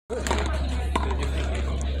Alright,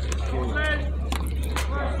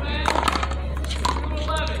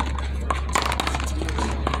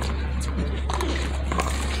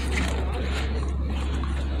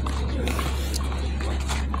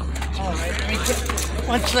 let me get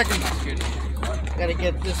 1 second. Gotta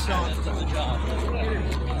get this on.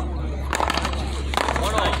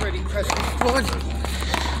 Ready, press record.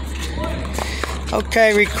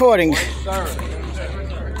 Okay, recording.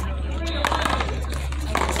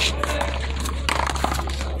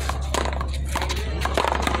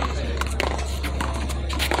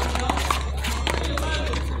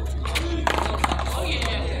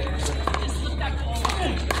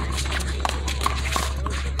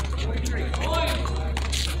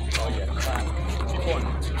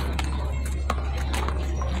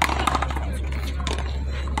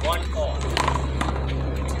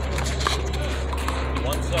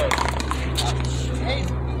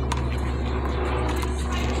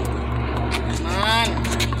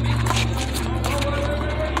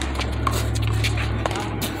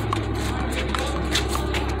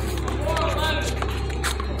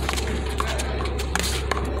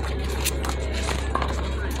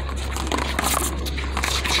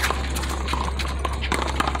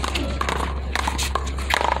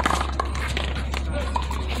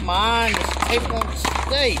 Come on, this tape won't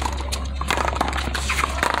stay.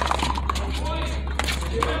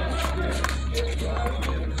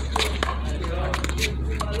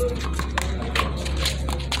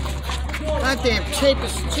 Goddamn tape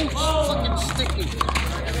is too fucking sticky.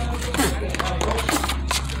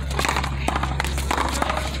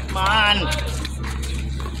 Come on.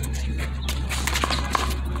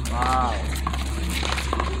 Wow.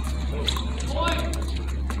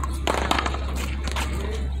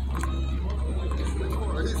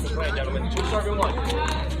 Right, gentlemen, 2 serving 1.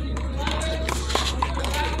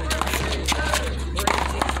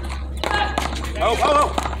 Oh!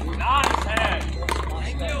 Nice hand.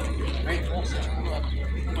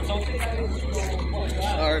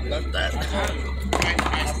 Sorry about that.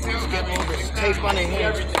 Get all this tape on the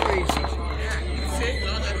hands. It's crazy.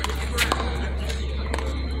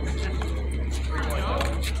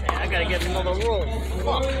 I gotta get another roll.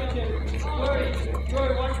 Fuck.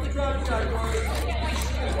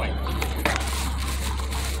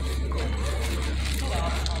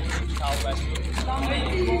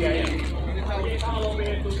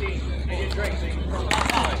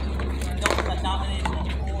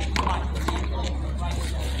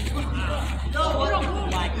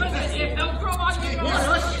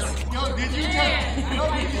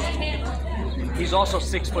 He's also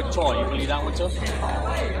 6 foot tall. You believe that one too?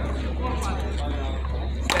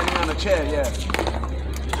 Standing on a chair, yeah.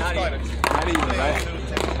 Not even, right?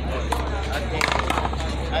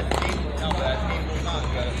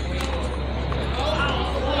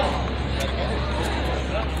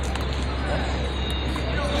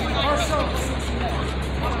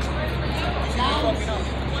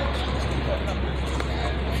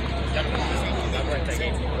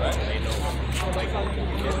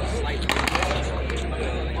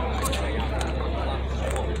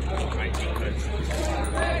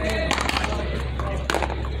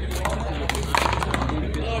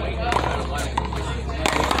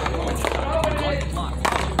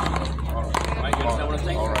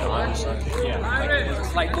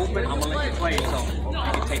 Slight movement, I'm gonna let you play, so you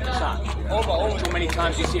can take the shot. Over. Too many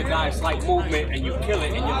times you see a guy slight movement and you kill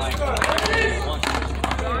it, and you're like,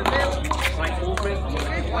 slight movement, I'm gonna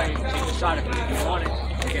let you play, take the shot if you want it,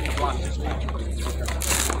 and get the block this way.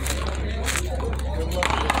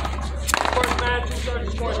 First man, 2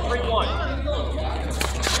 serves, scores 3-1.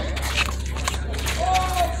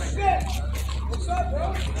 Oh shit! What's up, bro?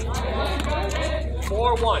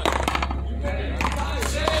 4-1.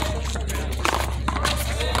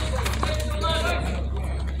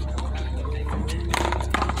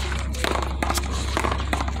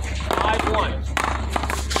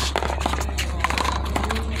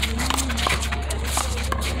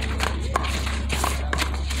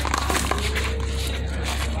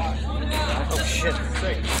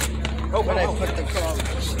 When I put the phone.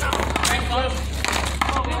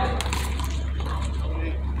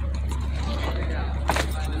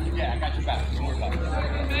 Yeah, I got your back. Don't worry about it.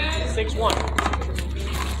 6-1.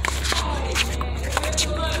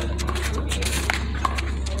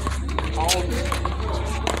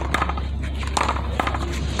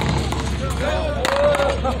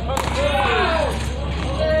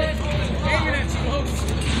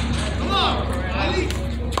 Come on, Ali.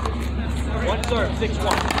 1 serve,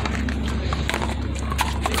 6-1.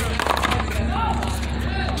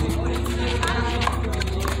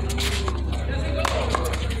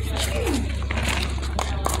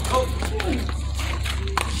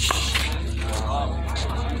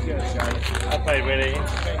 Play with it.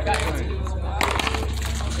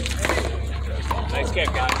 Nice kick,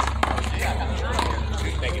 guys.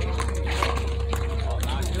 Thank you.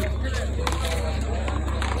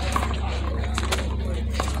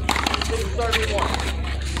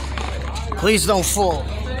 Please don't fall.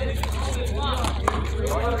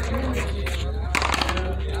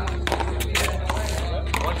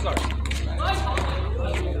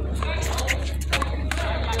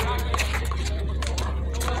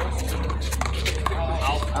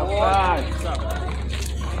 Outside.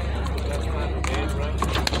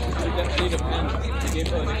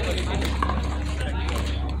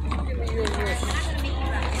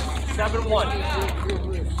 Seven one.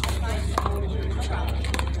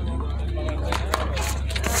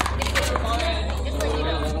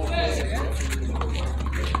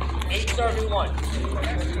 Eight serving one.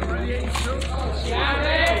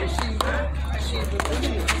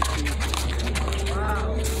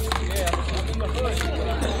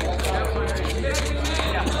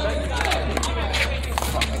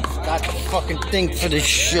 Got the fucking thing for this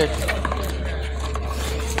shit.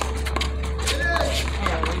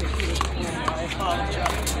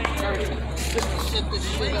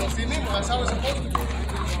 That's how it's supposed to be.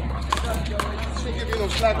 Shouldn't give you no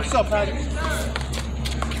slack. What's up, Patty?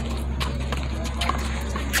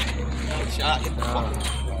 Shot.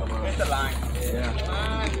 Hit the line. Yeah.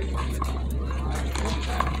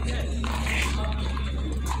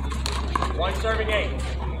 One serving eight.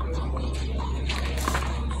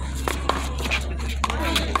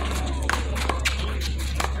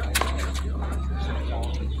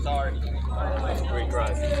 Sorry. Great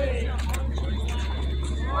drive.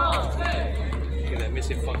 Look at that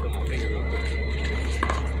missing fuck up my finger real quick.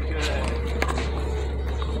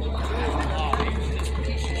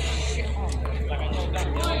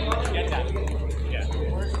 Get that. Yeah.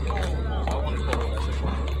 I want to pull that.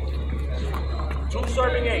 Two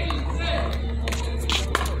serving eight.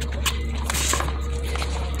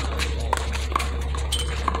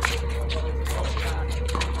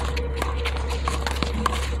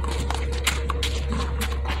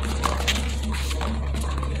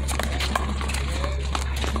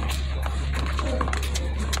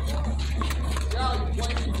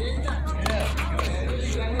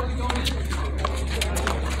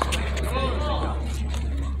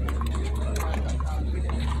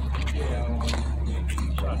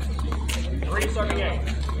 Three serving eight.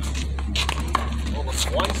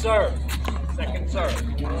 One serve. Second serve.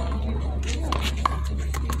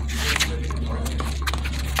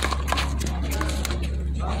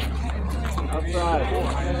 Outside.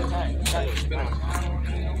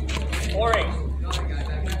 4-8.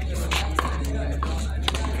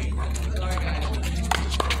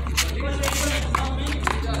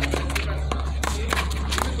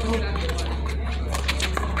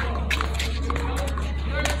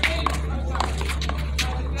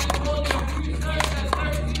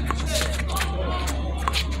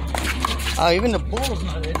 Oh, even the ball's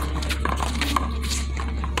not in.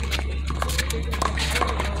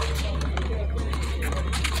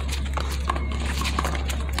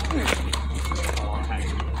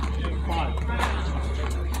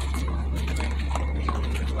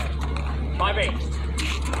 Five eight.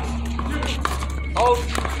 Hold.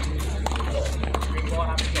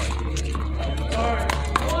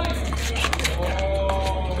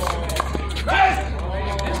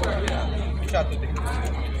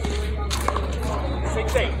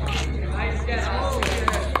 Six eight.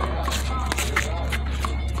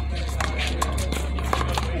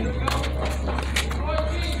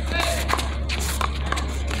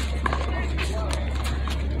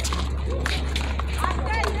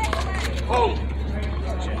 Hold.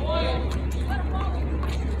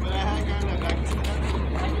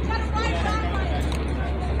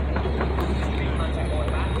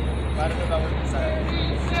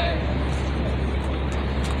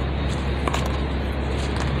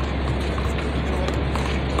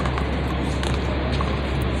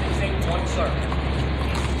 One serve.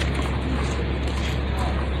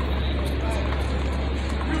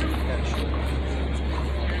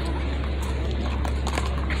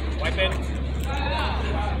 Wipe in.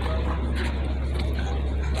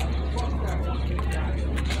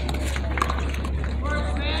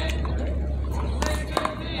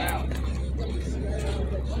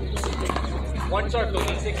 One serve,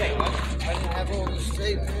 6-8. I didn't have all the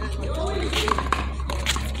straight, man.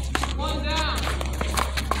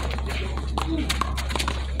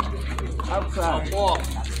 Outside. Ball.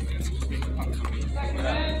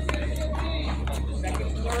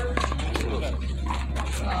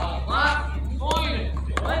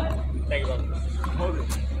 Thank you, brother. Hold it.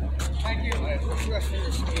 Thank you. What's the rest of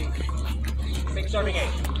this game? serving 8.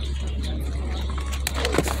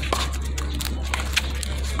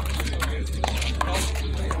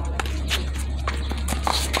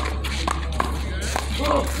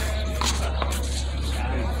 No.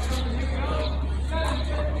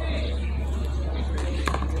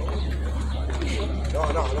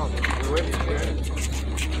 We're ready.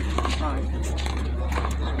 All right.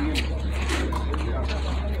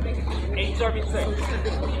 8 serving 6.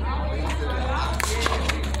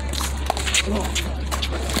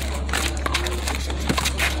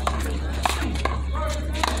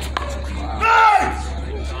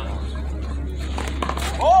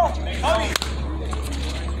 Oh, Coney.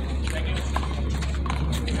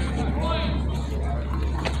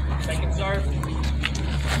 Second serve.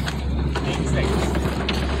 8-6.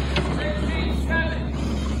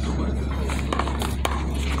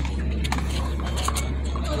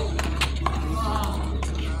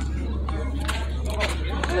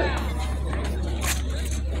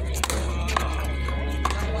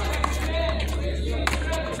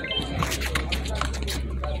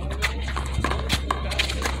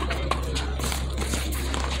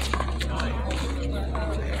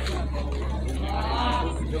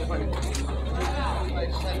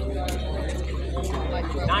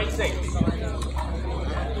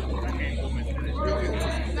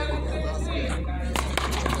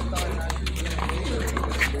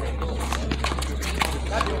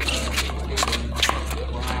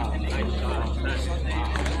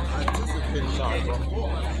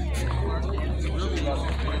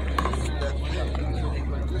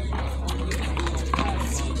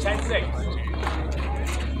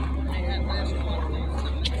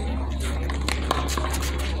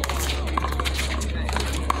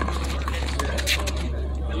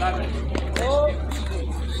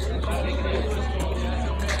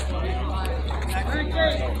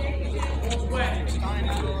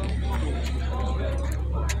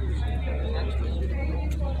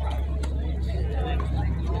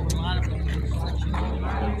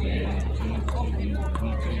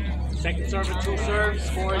 Second serve and 2 serves,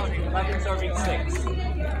 scores 11 serving 6.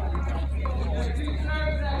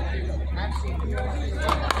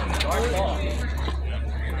 Dark ball.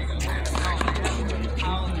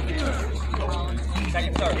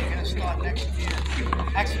 Second serve. We're gonna start next year.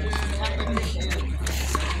 Actually, September this year.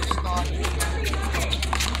 Start.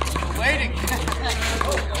 Waiting.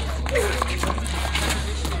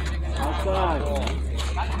 Outside.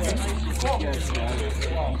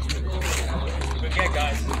 Good get,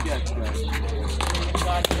 guys. Good catch,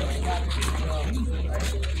 guys.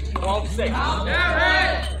 12-6.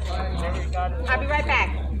 I'll be right back.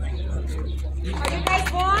 Are you guys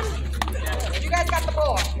warm? You guys got the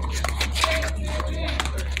ball.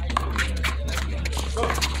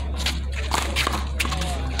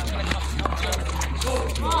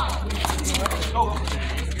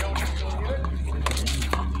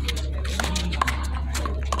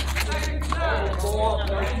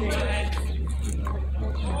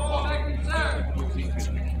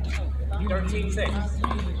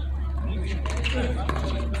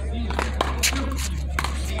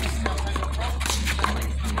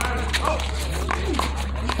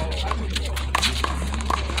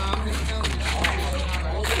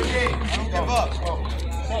 Give up.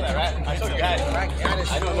 Saw that, right? I saw you guys.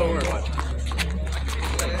 I don't know where it was.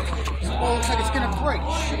 Oh, looks like it's gonna break.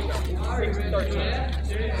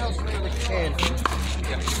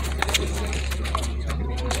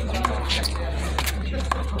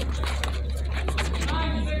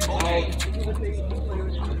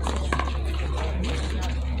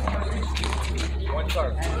 1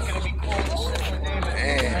 serve. It's gonna be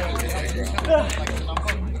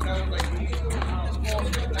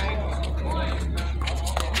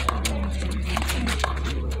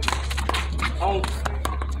cold.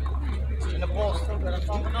 And the ball's still good. I'm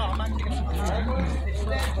talking, no, I'm not taking it. It's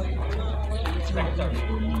dead. Second serve.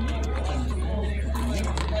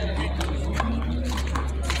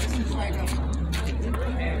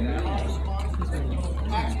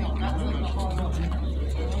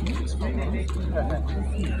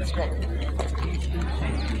 Let's go.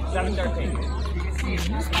 7-13.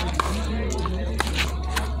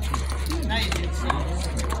 Now you can see.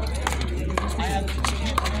 I have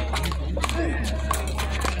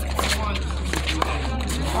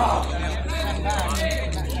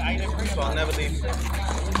so I'll never leave.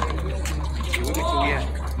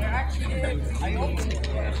 I opened it.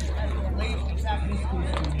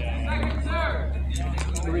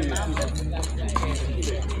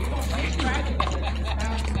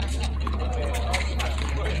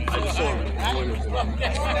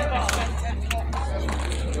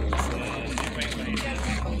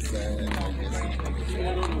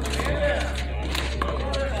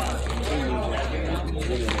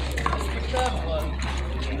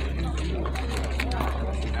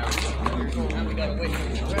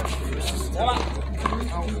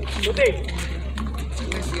 Good day.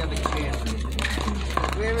 Where's the other can?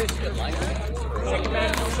 Where is the light? Second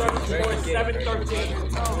man, two service score is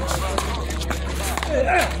 7-13.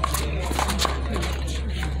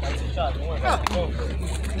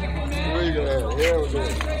 Where you going? Here we go.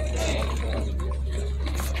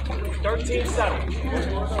 13-7.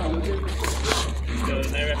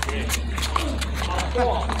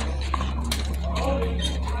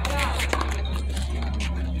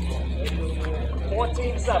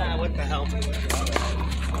 14-7. What the hell?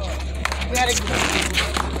 We had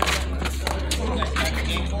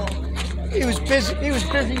He was busy. He was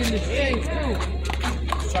busy in the game too.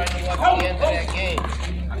 Trying to watch the end of that game.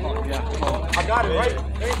 I got it, right?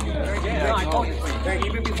 Thank you. Yeah, I told you.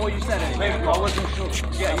 Even before you said it. I wasn't sure.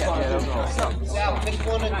 Yeah. Sal, pick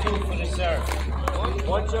 1 and 2 for the serve.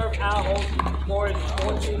 One serve, Al holds. Score is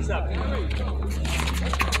 14-7.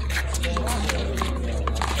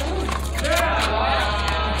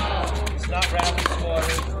 It's not rapid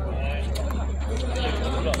scoring.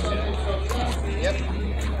 Yep.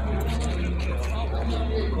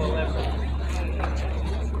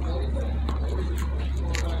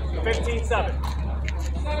 15-7.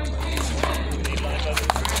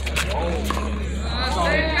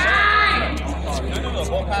 No,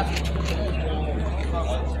 ball pass.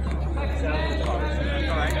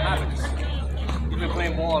 He's been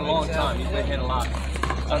playing ball a long time. He's been hit a lot.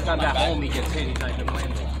 Sometimes at home he gets hit. He's not even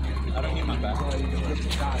playing ball. I don't need my back.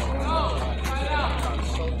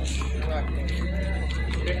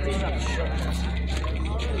 15.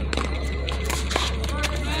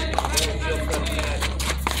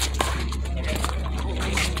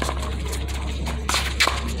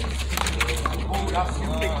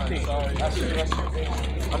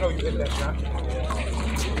 I know you hit that shot.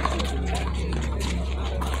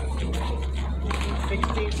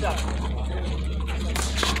 16-7.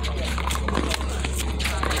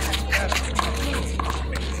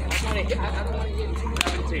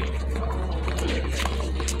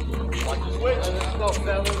 Watch the switch. Let's go,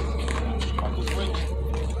 fellas. Watch the switch.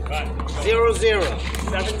 Right. 0-0.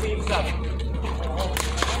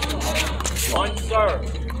 17-7. One serve.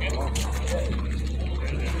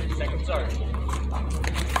 Second serve.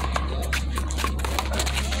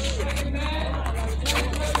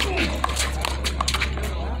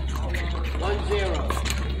 1-0.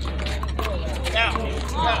 Now.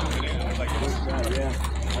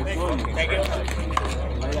 Take it.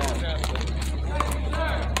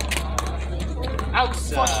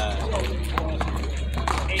 Outside.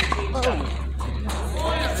 18-7.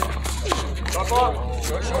 Drop off.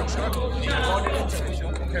 Short.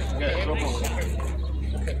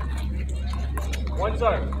 One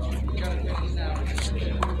serve.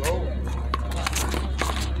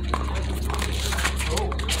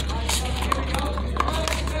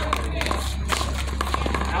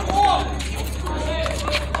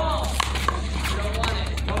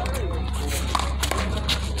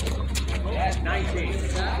 That's 19.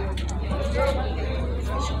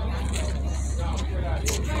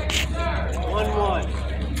 1-1.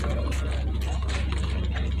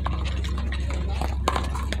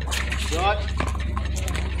 Shot.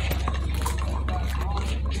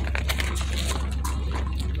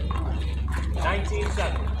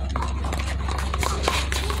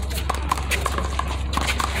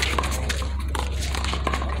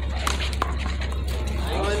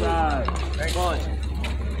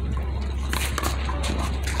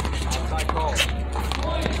 Outside call.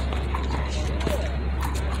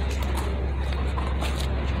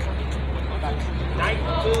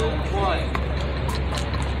 9-2-1.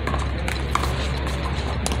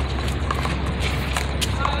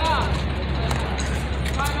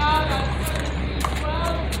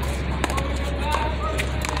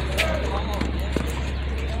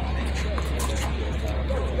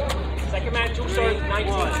 Second man, two serves,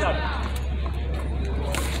 19-7.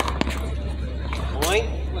 Point.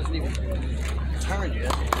 Wasn't even turned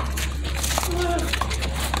yet.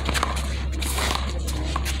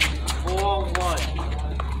 4-1.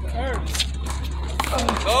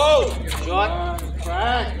 Oh! Shot.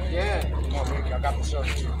 Crack. Yeah. Come on, baby. I got the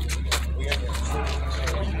service. We in there.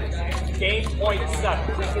 Game point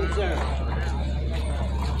 7. Second serve.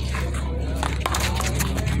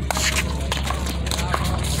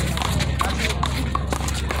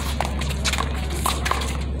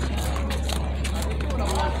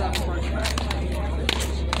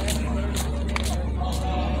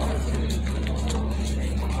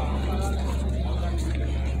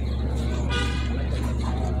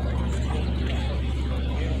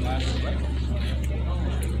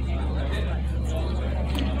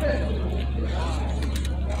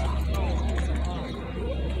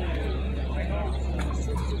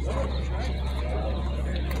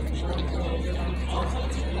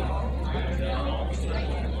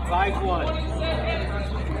 5-1.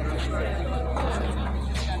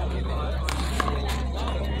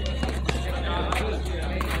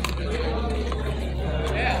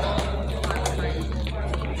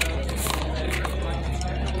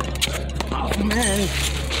 Oh man,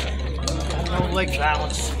 got no leg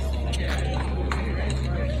balance.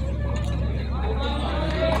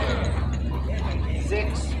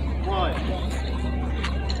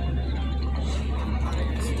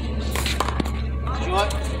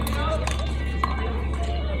 Short.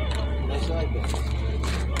 Nice side.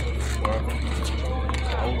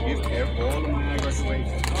 I'll give careful all the man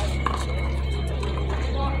graduation.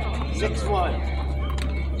 6-1.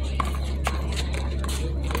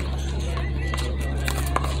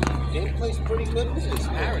 Gameplay's pretty good with this.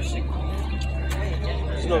 Embarrassing.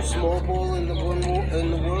 There's no small ball in the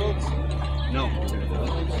world. No.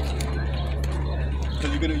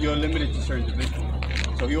 Because you're limited to certain divisions.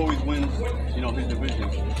 So he always wins, you know, his division.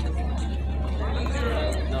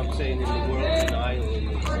 No, I'm saying in the world, in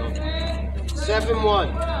Ireland. So 7-1.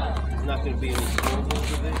 There's not going to be any small ball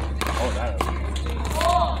division. Oh, that.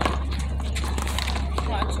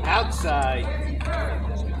 Outside.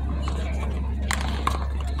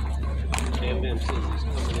 Bam scissors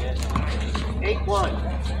coming in. 8-1.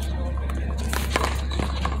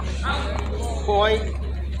 Point.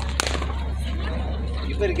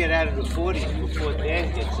 You better get out of the 40s before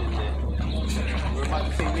Dan gets in there. We're about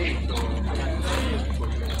to say me.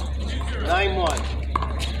 9-1.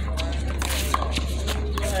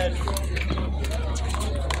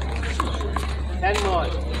 10-1.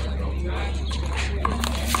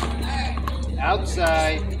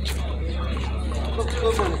 Outside. Looks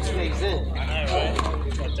good when it stays in. I know, right?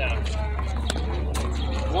 Shut down.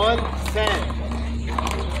 1-10.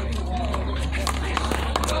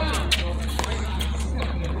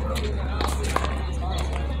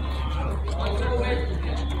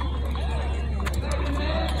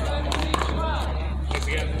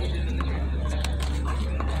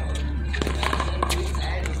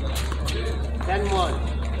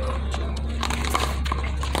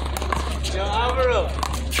 Yo, Alvaro,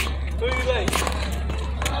 who you like?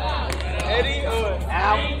 Eddie or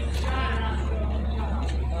Out.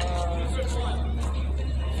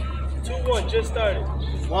 2-1 just started.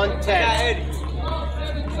 1-10. Got Eddie.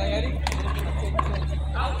 Eddie?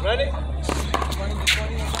 Run it?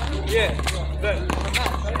 Yeah.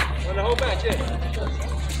 On the whole match, yeah.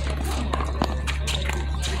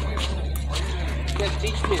 You gotta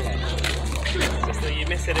teach me that. So you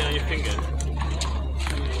missed it on your fingers.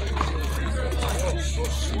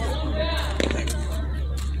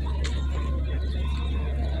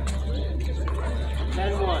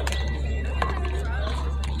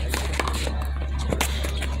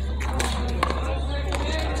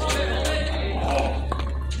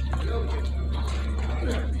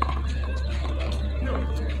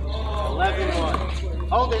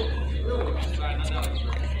 Hold it.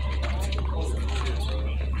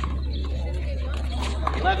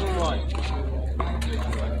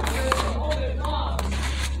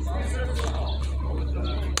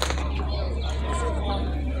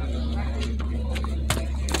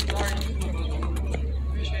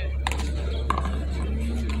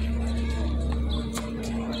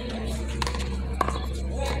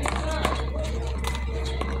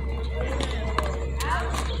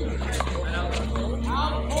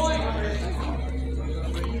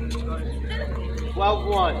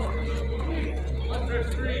 One.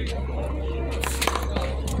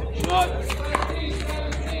 Shot.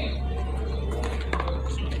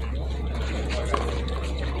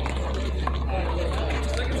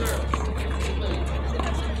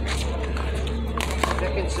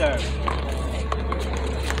 Second serve.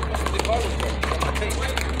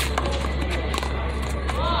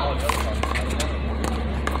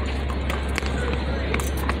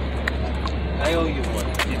 I owe you one.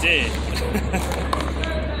 You did.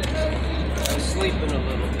 Sleeping a little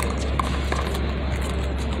bit.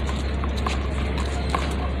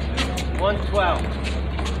 112.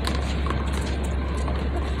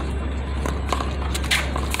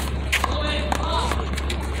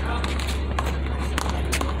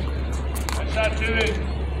 I shot to it.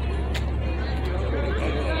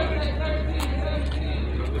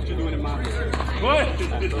 What you doing in my What?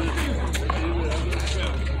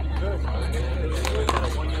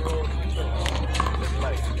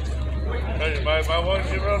 My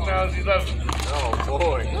 1-year-old now is 11. Oh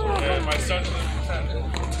boy. Yeah, my son's 10.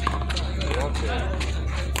 It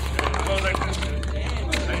goes like this.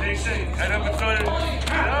 And they say, I never thought it. No,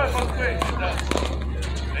 it's okay. It does.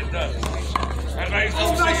 It does. And I used to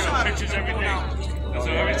see your pictures every day.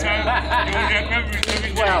 So every time you only have memories every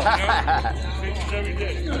day. Well. Pictures every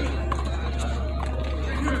day.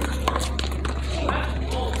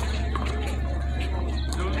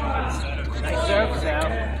 Nice serves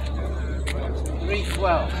out.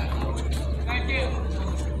 3-12. Thank you.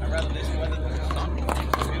 I'd rather this weather than the sun.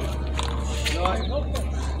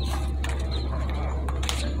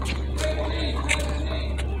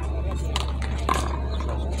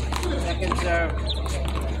 Second serve.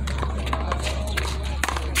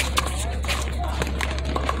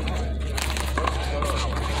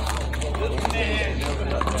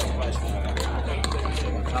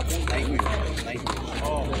 Thank you.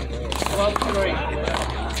 12-3.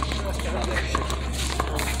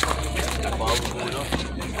 That ball was going up.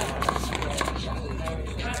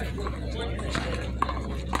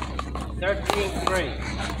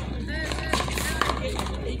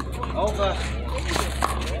 13-3. Over.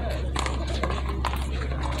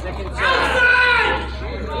 Second serve.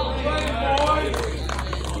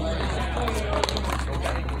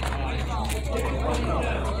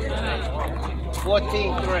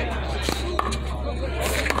 14-3.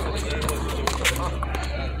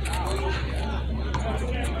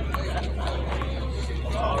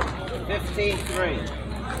 15-3.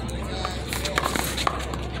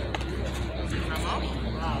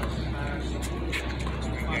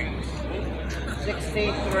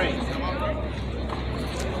 16-3.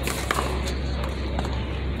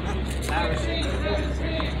 Harrison.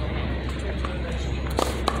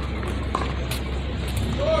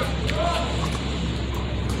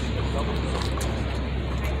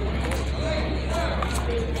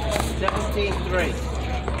 17-3.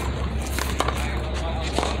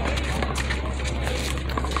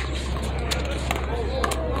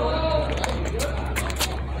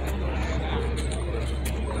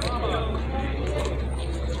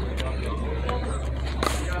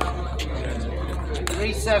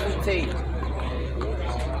 3-17.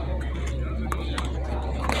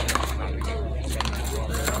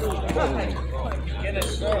 Get a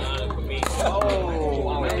serve.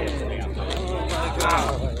 Oh, man.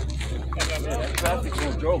 That traffic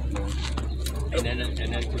was a joke, man. And then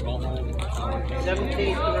to go home.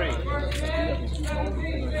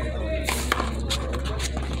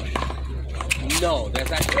 17-3. No,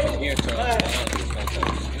 that's actually from here to.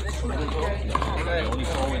 Only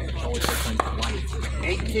always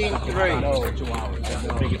 18-3. No, 2 hours. That's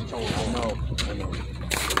the biggest toll. I know.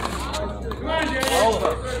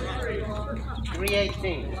 Over.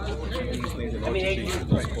 3-18. I mean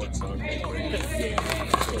 18-3.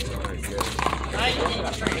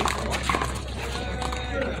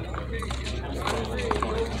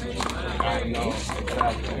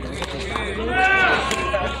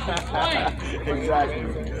 Exactly.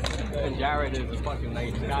 And Jared is a fucking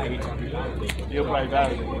nice guy. He'll play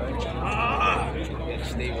that.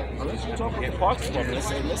 Unless you talk about Parks Club, let's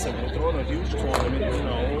say, listen, we're throwing a huge tournament, you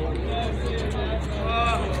know.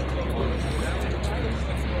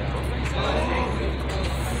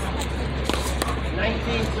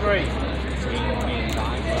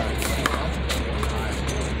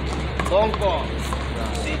 19-3. Long ball.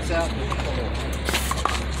 Seats out.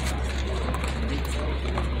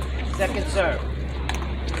 Second serve.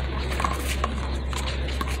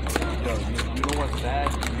 Yo, you know what's bad?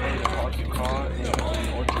 You made to park your car in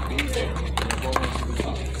Orchard Beach and go into the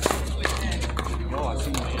car. No, I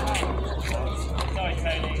see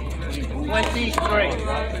you. 23.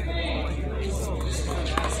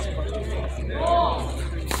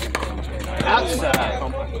 Outside.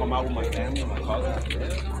 Come out with my family, my cousin.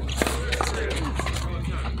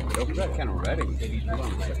 Yo, we got kind of ready.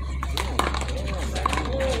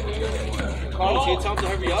 Carlos, can you tell him to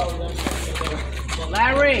hurry up?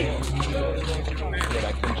 Larry. Yeah,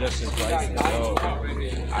 that congestion is right. Yo,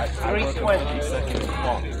 I work 320. seconds in the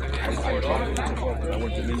park. I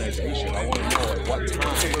went to midnight day shift. I want to know at what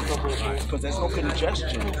time. Because there's no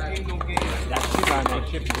congestion. That's the time that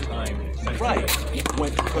shift is time. Right.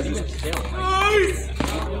 Because he's still.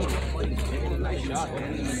 Nice shot,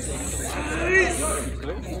 man.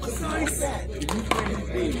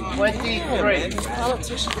 23.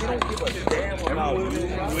 Politicians, they don't give a damn about you.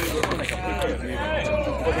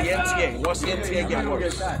 For the NTA, what's the NTA get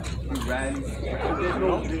worse?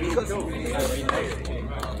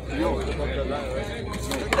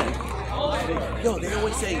 Yo, they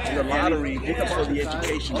always say the lottery is for the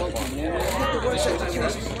education department. Where's the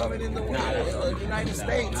education coming in the United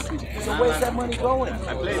States? So where's that money going?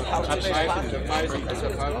 I played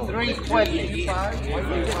 320. Why are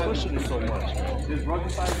you pushing it so much? This rugby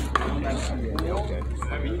side is okay.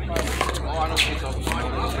 Oh, I don't think so.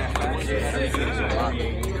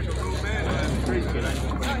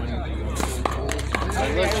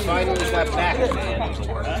 finally got back.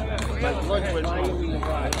 My blood finally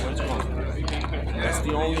arrived. That's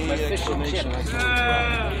the only explanation I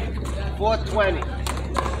can 420.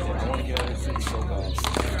 I want to get out of the city so bad.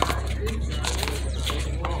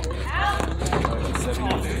 7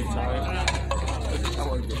 years retired. I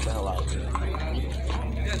want to get the hell out of here.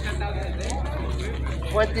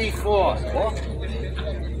 24.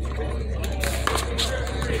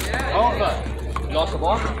 Over. Lost the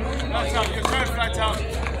ball? Flat top, your turn, flat top.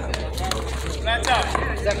 Flat top.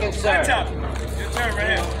 Second Flat serve. top. Your turn right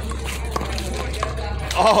here.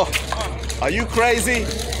 Oh, are you crazy?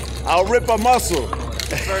 I'll rip a muscle.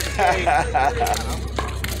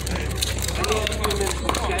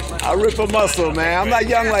 I'll rip a muscle, man. I'm not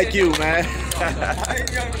young like you, man. I'm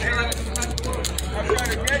trying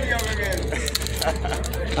to get young again.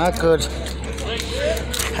 Not good.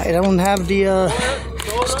 I don't have the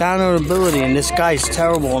stamina ability, and this guy's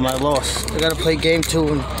terrible, and I lost. I gotta play game 2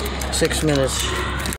 in 6 minutes.